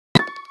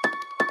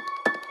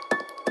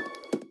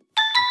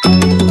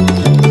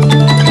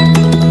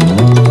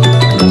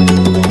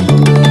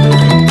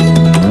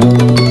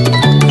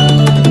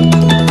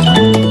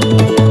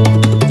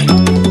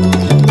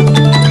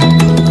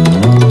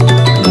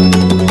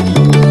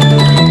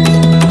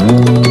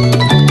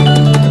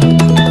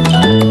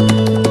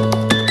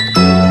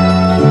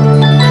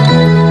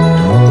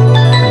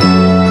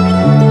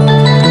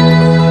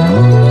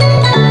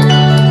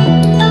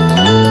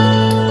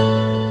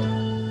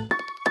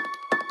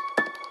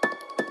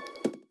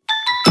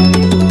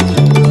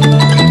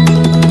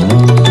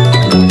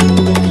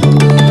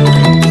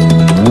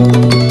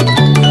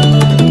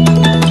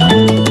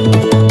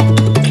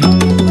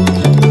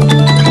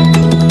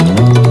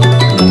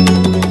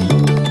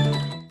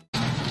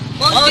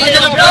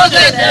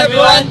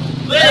everyone!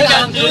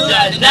 Welcome to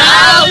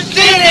DANAO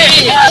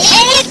City!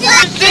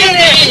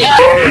 City!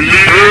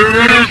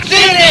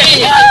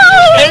 City!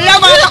 Hello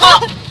mga tako!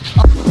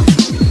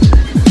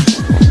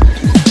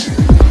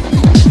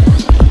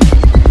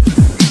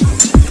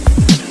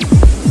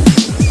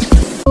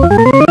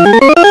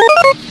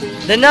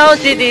 DANAO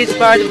City is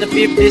part of the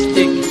 5th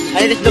district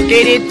and it is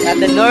located at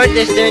the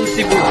northeastern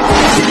Cebu.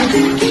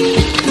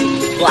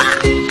 Wow!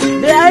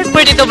 There are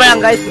 42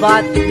 barangays,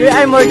 but there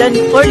are more than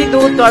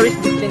 42 tourist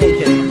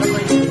destinations.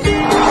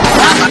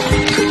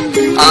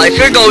 If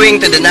you're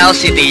going to DANAO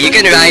City, you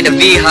can ride a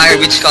V-Hire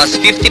which costs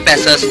 50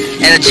 pesos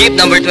and a Jeep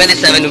number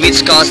 27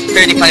 which costs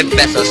 35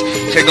 pesos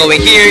if you're going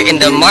here in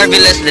the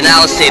marvelous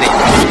DANAO City.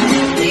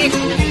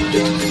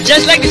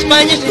 Just like the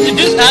Spaniards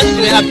introduced us,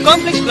 we have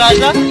Complex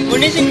Plaza,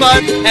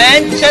 Municipal,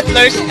 and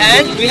Settlers,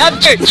 and we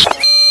have church.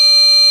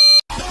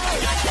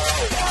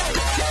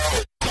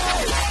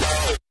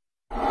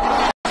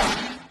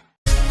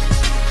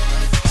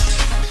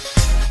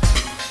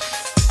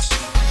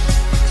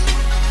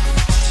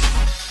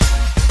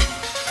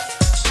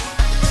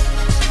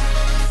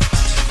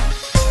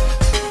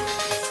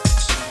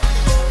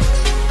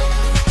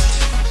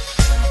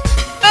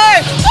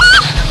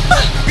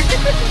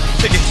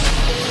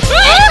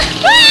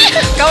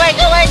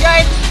 Kaway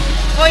guys!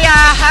 Kuya!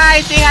 Hi!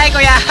 Say hi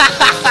kuya!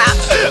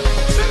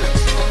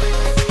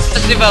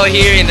 Festival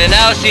here in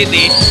DANAO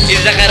City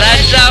is the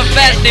KARANSA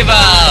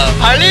Festival!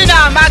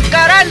 Halina!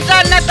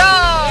 Magkaransa na to!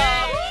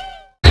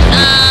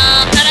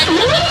 KARANSA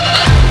Festival,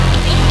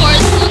 of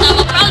course,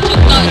 ma-proud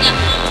yung tao niya.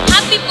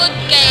 Happy food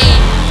kay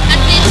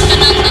at least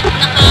kanang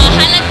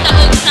nakahalag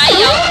taog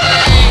sayaw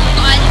or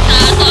kuan sa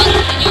toon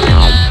yung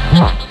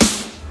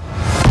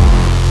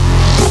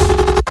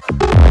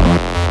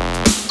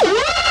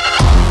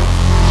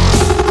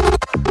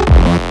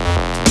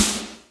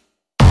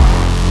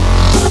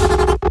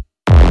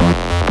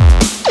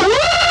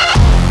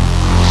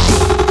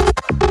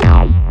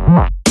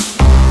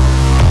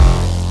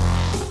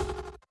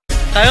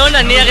Karon,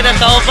 aniya kita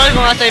sa opal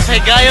mga sa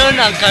ipahigayon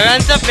ang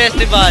KARANSA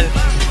Festival.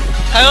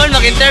 Karon,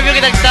 mag-interview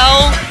kita sa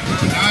tao.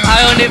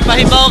 Karon,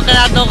 ipahibaw ka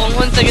nato kung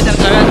unsa gid ang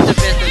KARANSA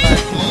Festival.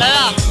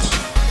 Tara!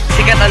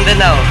 Sikat ang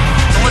DANAO.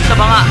 Tungod sa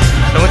banga.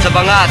 Tungod sa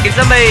banga.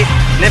 Kinsa may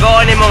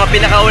nibawon nimo nga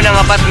pinakauna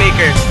nga pot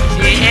maker?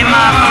 Si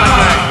Emma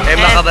Kabajar.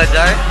 Emma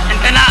Kabajar? And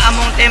kana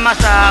among tema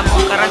sa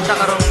among KARANSA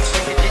karong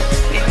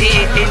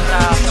 2018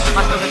 sa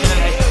Matugas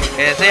High School.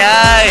 Okay, say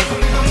hi!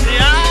 Say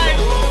hi!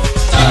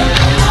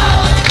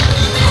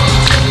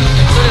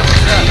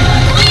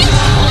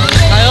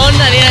 Ngayon,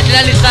 nalina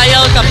sila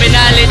lisayaw sa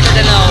pinalit sa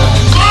DANAO.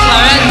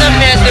 KARANSA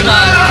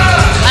Festival.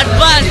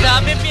 Advance,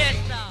 happy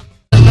fiesta!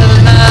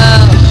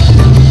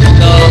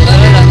 So,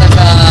 karon na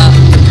sa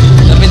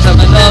lapit sa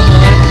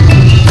Manamon.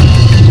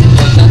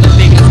 Sa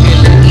Tupikas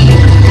Kill.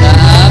 Sa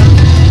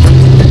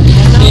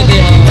City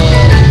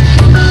Hall.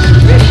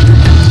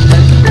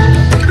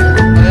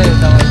 Ano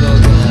tawag doon?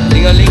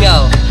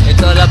 Lingaw-lingaw. It's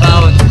all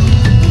about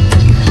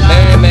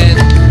merriment,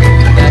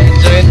 the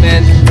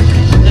enjoyment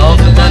of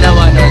the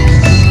Danawanons.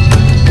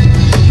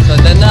 So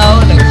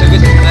DANAO,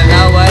 nagsugod sa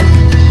Danawan.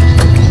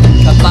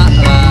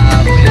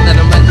 Pilitan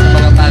naman sa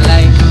mga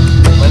palay.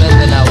 Manang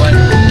Danawan.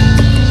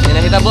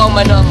 Nakita po ang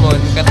Manoamon,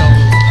 katong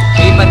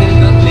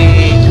ipanindot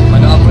ni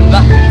Manoamon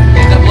ba?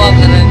 Nakita po ang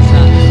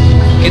KARANSA.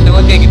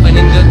 Kitungod kay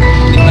ipanindot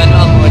ni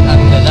Manoamon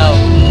ang DANAO.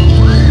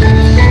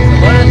 So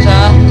muna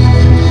siya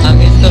ang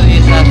history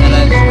sa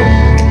KARANSA.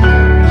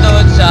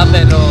 Tuod siya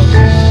pero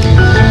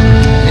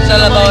it's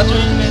all about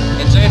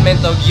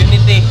enjoyment of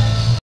unity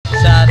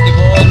sa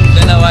tibuok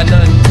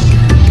Danawanon.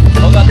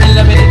 O kapil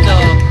namin ito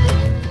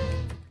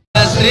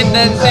the street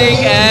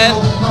dancing and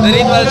the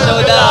ritual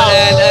showdown,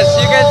 and as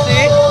you can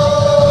see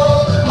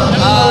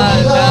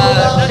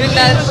the street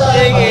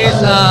dancing is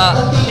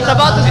It's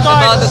about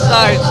to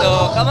start.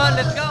 So come on,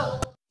 let's go.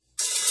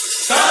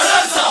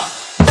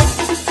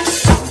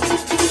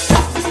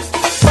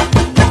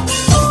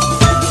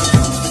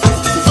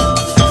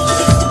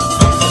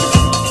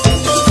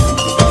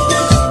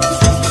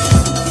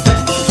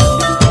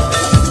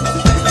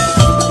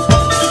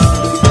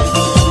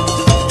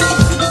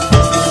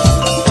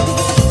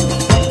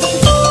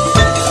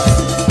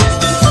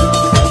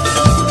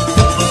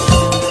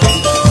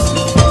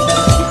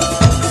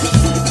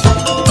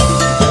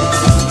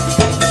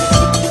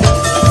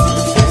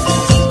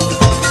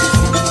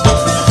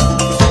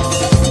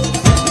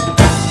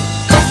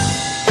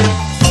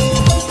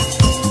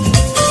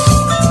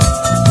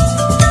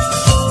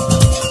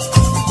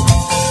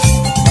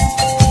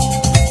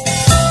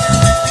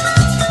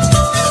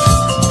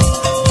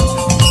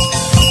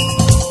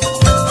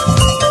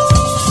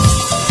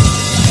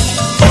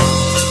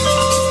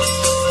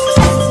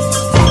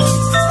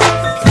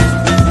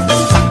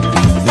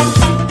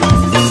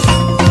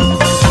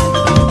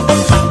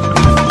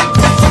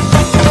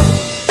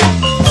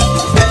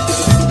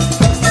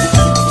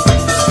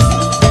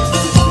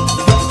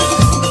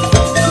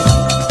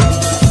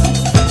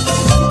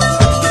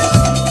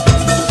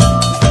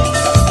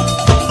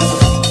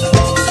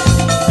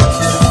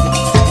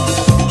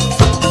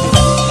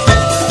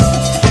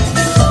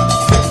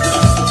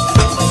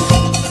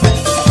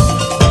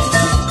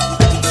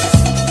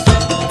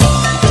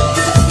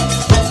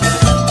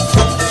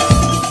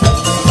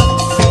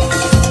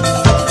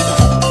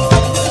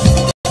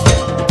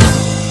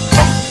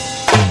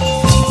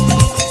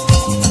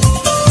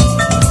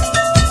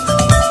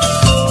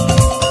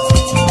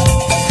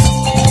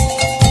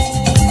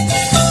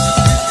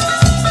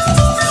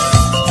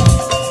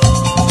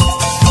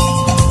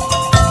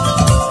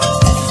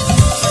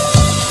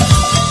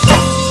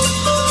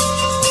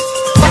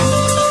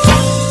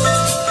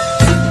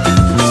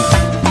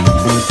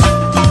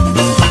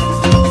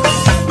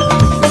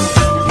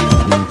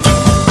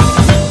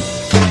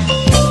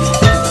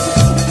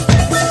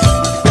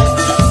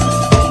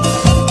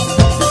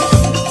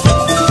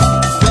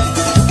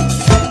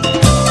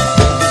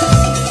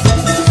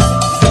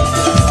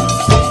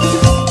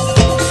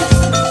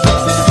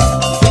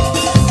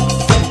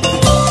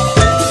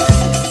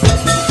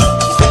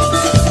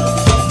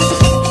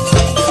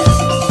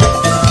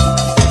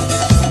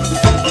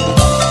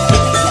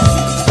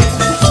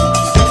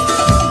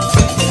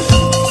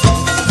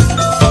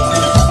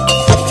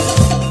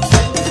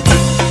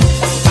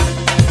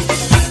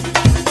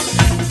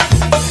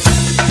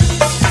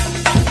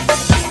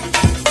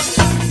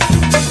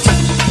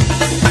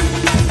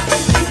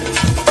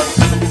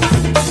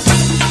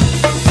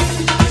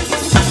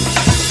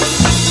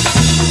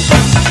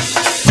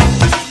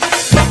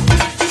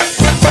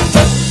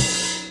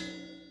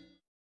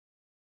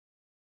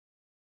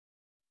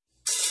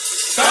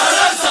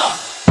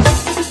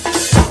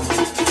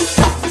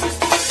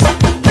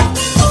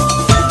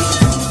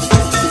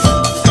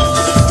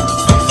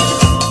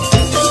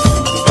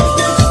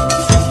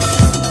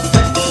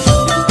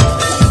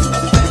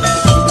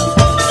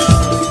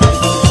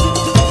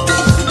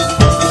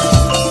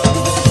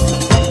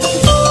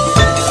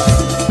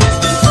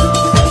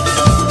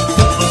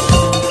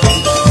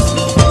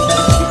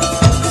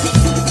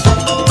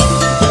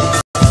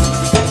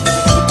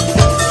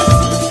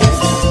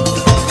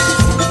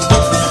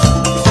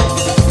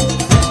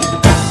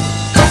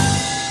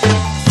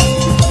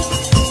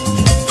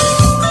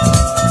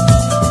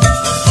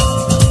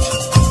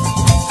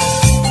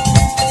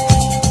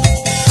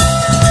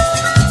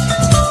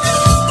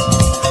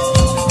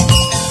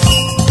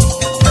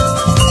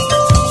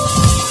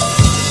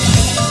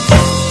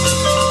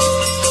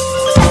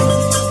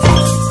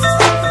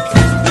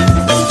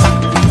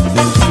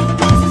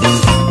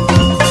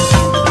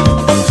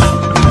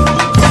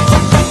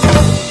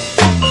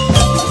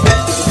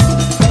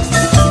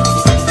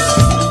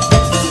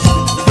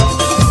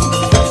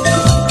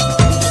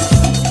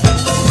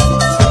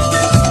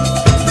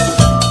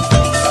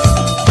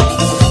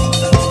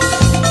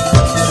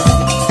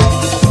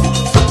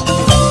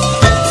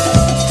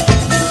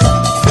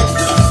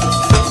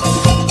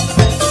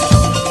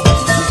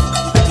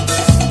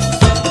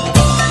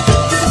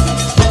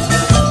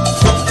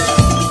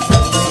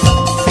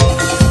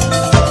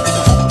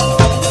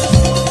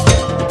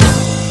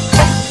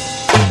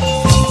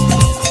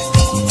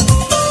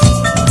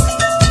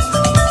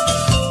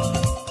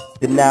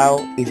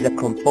 Danao is a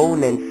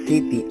component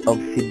city of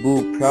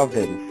Cebu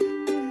province.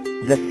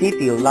 The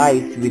city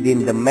lies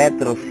within the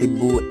Metro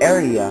Cebu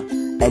area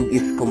and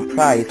is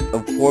comprised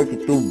of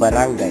 42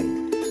 barangays.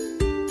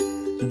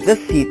 The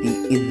city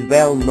is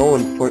well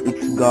known for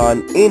its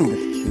gun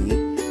industry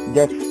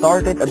that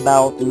started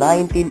about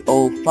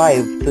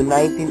 1905 to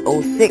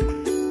 1906.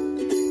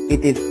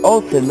 It is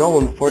also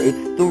known for its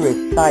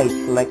tourist sites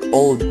like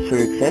old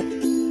churches,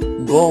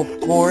 golf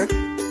course,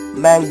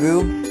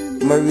 mangroves,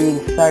 marine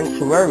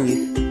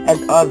sanctuaries,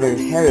 and other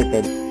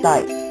heritage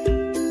sites.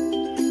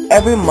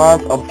 Every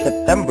month of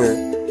September,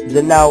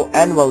 Danao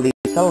annually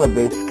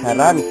celebrates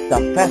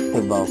KARANSA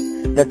Festival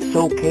that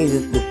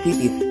showcases the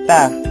city's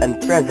past and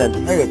present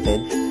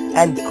heritage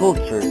and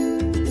culture.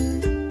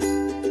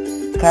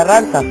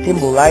 KARANSA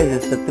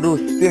symbolizes the true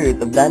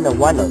spirit of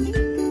Danawanon.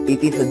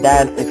 It is a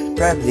dance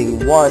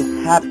expressing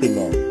one's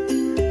happiness.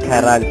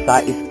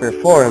 KARANSA is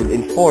performed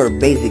in 4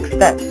 basic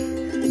steps: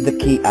 the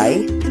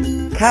kiay,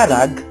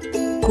 karag,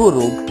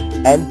 kurug,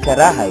 and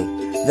karahay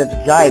that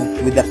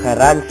jives with the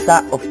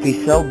KARANSA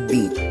official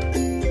beat.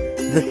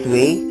 The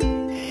sway,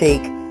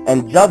 shake,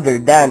 and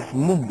jogger dance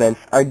movements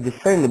are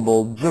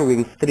discernible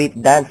during street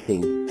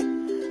dancing.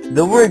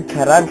 The word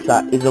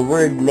KARANSA is a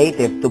word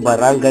native to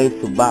Barangay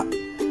Suba.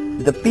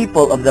 The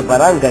people of the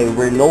barangay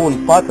were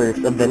known potters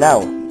of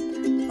Danao.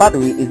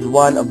 Pottery is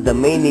one of the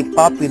many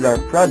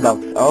popular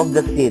products of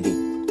the city.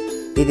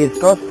 It is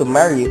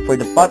customary for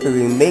the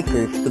pottery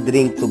makers to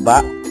drink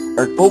tuba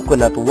or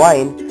coconut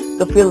wine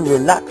to feel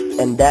relaxed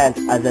and dance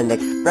as an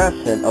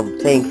expression of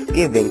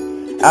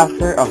thanksgiving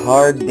after a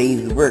hard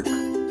day's work.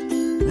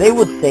 They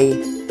would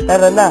say,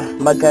 "Tara na,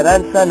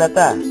 magkaransa na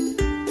ta."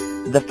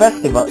 The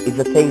festival is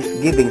a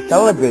Thanksgiving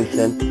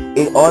celebration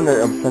in honor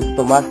of San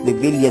Tomas de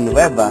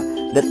Villanueva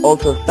that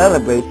also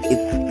celebrates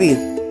its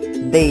feast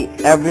day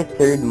every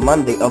 3rd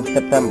Monday of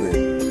September.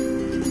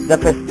 The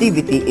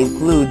festivity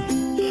includes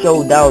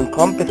showdown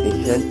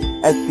competition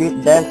and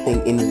street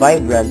dancing in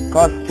vibrant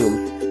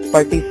costumes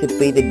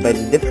participated by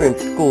the different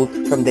schools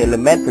from the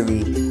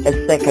elementary and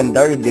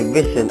secondary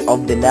division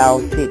of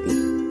Danao City.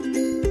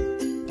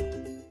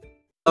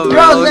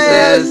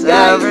 Roses,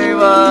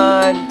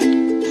 everyone!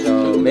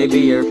 So maybe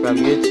you're from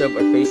YouTube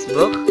or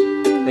Facebook.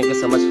 Thank you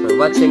so much for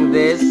watching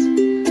this.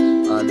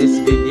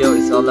 This video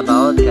is all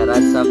about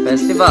KARANSA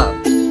Festival.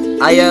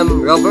 I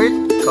am Robert,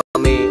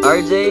 call me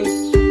RJ.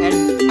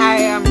 And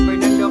I am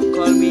Fernandoo,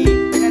 call me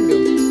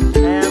Fernandoo.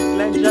 I am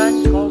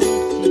Glenn, call me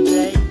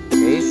CJ.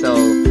 Okay, so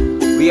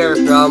we are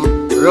from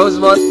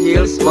Rosemont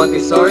Hills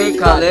Montessori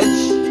College,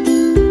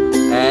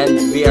 and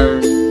we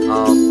are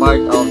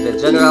part of the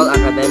General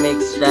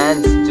Academic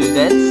Strand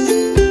students.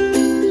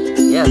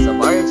 Yes, of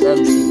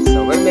RHMC.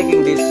 So we're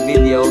making this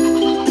video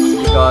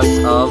because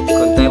of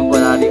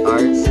Contemporary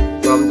Arts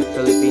from the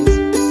Philippines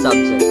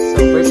subject.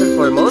 So first and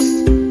foremost,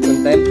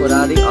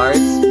 Contemporary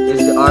Arts is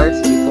the arts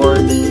before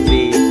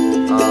the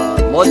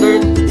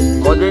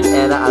modern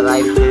era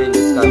arrived here in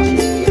this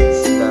country.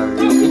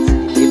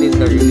 It is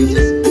the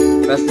religious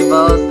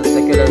festivals, the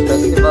secular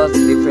festivals,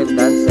 the different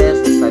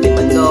dances, the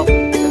salimandok,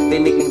 the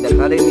tiniking, the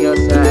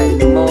karinyosa,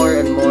 and more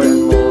and more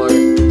and more.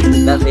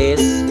 That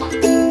is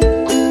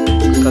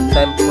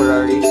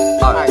contemporary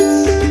arts.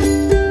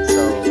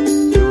 So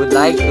we would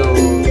like to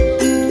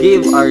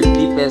give our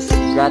deepest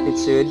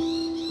gratitude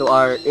to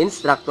our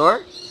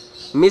instructor,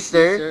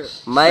 Mr.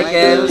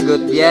 Michael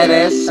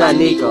Gutierrez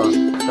Sanico.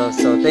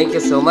 So thank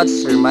you so much,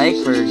 Sir Mike,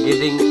 for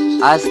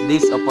giving us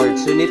this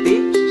opportunity.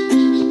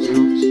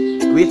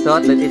 We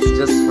thought that it's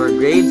just for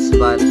grades,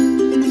 but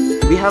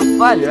we have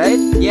fun, right?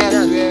 Yes,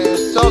 we're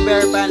so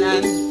very fun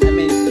and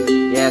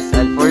amazing. Yes,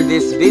 and for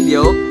this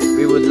video,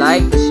 we would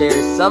like to share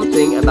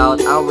something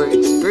about our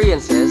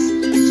experiences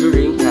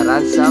during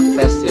KARANSA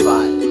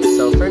Festival.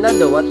 So,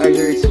 Fernando, what are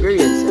your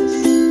experiences?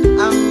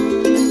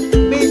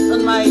 Based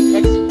on my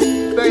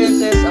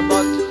experiences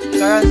about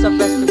KARANSA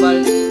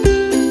Festival,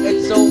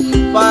 it's so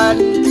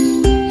fun.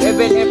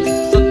 Even if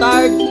so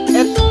tired,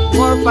 it's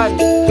more fun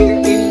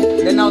here in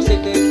Danao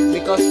City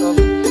because of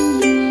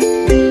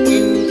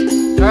in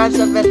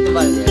KARANSA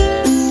Festival.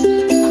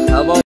 Yes.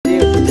 How about you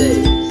today?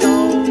 So,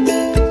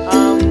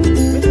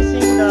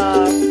 witnessing the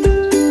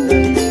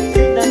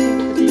street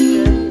dancing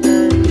competition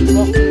and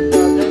walk with the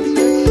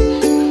dancers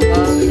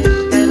is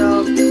kind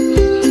of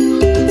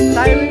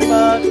tiring,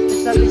 but it's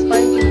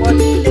satisfying to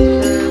watch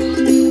their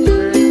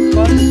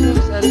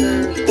costumes and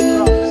their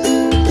props.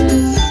 Yes,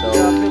 so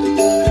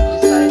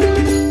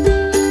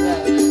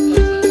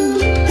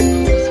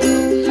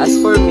as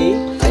for me,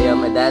 I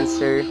am a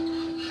dancer,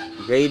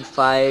 grade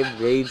 5,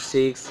 grade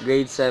 6,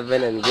 grade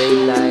 7, and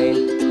grade 9,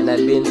 and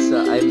I've been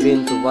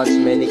to watch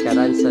many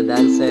KARANSA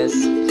dances.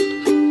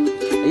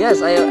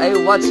 Yes, I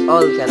watch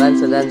all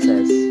KARANSA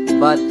dances,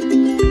 but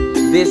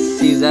this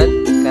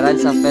season,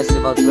 KARANSA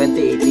Festival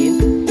 2018,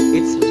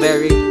 it's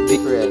very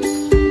different.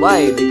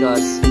 Why?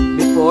 Because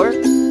before,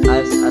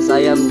 as I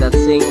am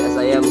seeing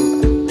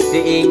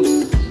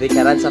the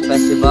KARANSA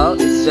Festival,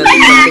 it's just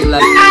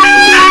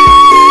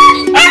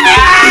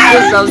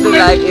something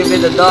like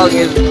even the dog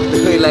is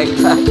doing like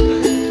that.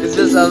 It's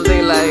just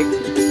something like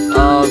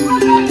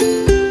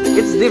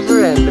it's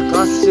different. The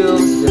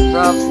costumes, the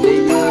props they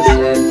use,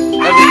 and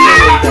everything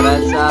in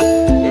Karansa.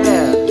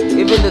 Yeah,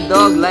 even the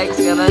dog likes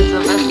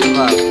Karansa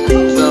Festival.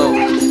 So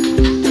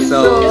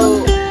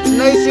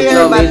nice it's here,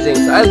 so amazing.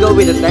 So I'll go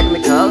with the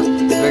technical,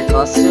 their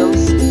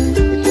costumes.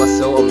 It was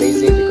so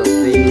amazing because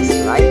they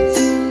used lights,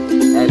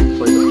 and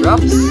for the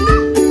props,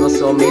 it was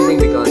so amazing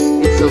because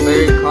it's so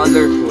very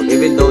colorful.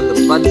 Even though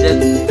the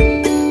budget,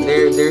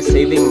 they're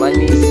saving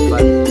monies,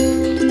 but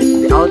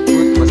the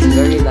output was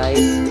very nice.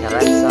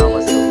 Karansa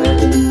was so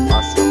very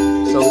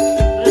awesome. So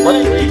what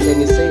can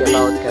you say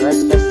about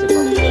Karansa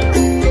Festival?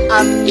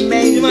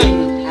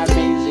 Amazing,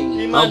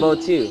 amazing. How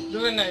about you?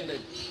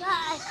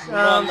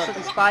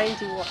 Satisfying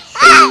to watch.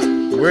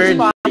 Word.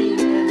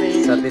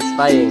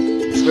 Satisfying.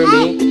 For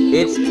me,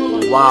 it's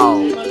wow.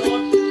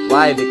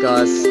 Why?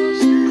 Because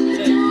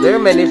there are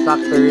many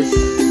factors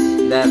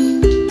that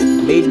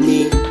made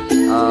me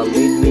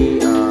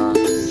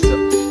so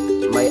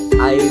my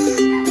eyes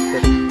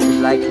that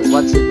would like to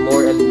watch it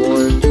more and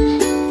more.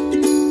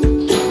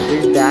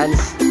 Their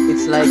dance,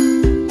 it's like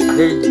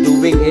they're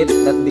doing it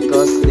not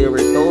because they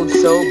were told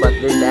so, but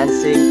they're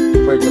dancing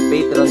for the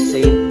patron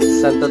saint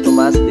Santo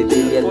Tomas de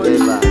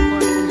Villanueva.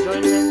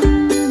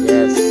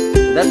 Yes,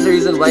 that's the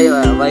reason why there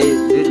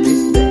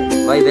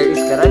is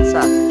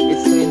Karansa.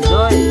 It's to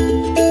enjoy.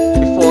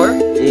 Before,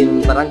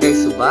 in Barangay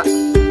Suba,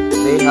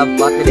 they have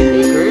pottery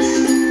makers,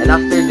 and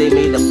after they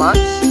made the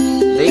pots,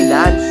 they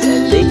dance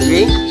and they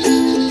drink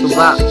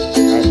tuba.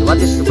 And what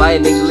is tuba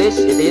in English?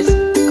 It is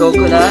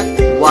coconut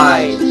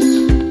wine.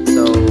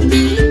 So,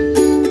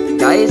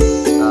 guys,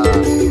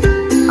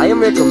 I am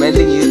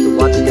recommending you to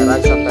watch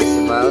Karansa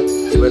Festival,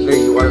 whether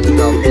you are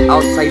from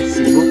outside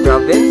Cebu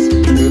province,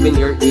 or even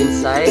you're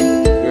inside,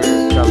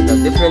 you're from the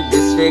different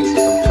districts,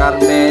 from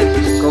Carmen,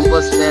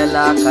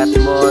 Compostela,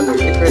 Catmon, or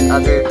different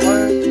other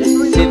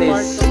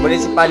cities,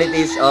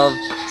 municipalities of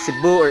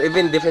Cebu, or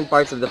even different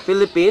parts of the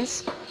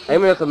Philippines.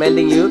 I'm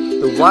recommending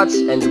you to watch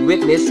and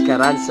witness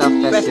Karansa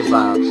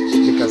Festival,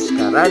 because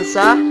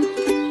Karansa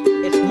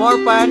It's more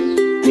fun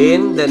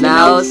in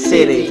DANAO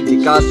City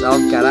because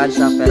of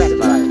Karansa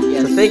Festival.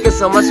 So thank you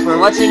so much for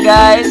watching,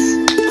 guys.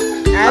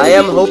 I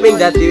am hoping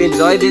that you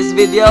enjoyed this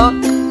video.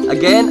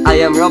 Again, I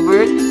am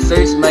Robert.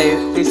 Search my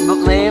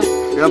Facebook name,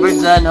 Robert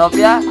John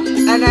Jopia.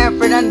 and I am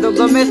Fernandoo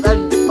Gomez,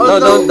 and No,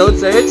 also don't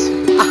search.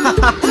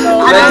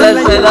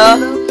 Seno.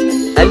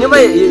 And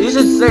you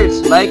should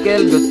search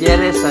Michael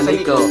Gutierrez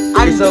Sanico.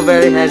 He's so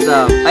very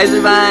handsome. Hi,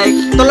 Sir Mike.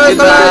 tuloy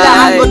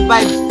lang, good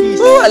vibes,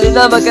 peace.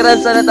 Alina,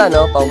 magkaransa na ta,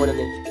 no? Pao mo na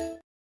din.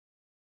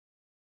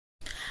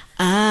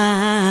 I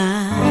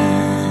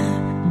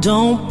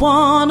don't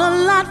want a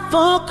lot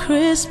for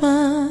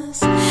Christmas.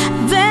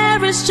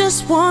 There is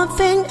just one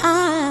thing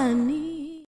I need.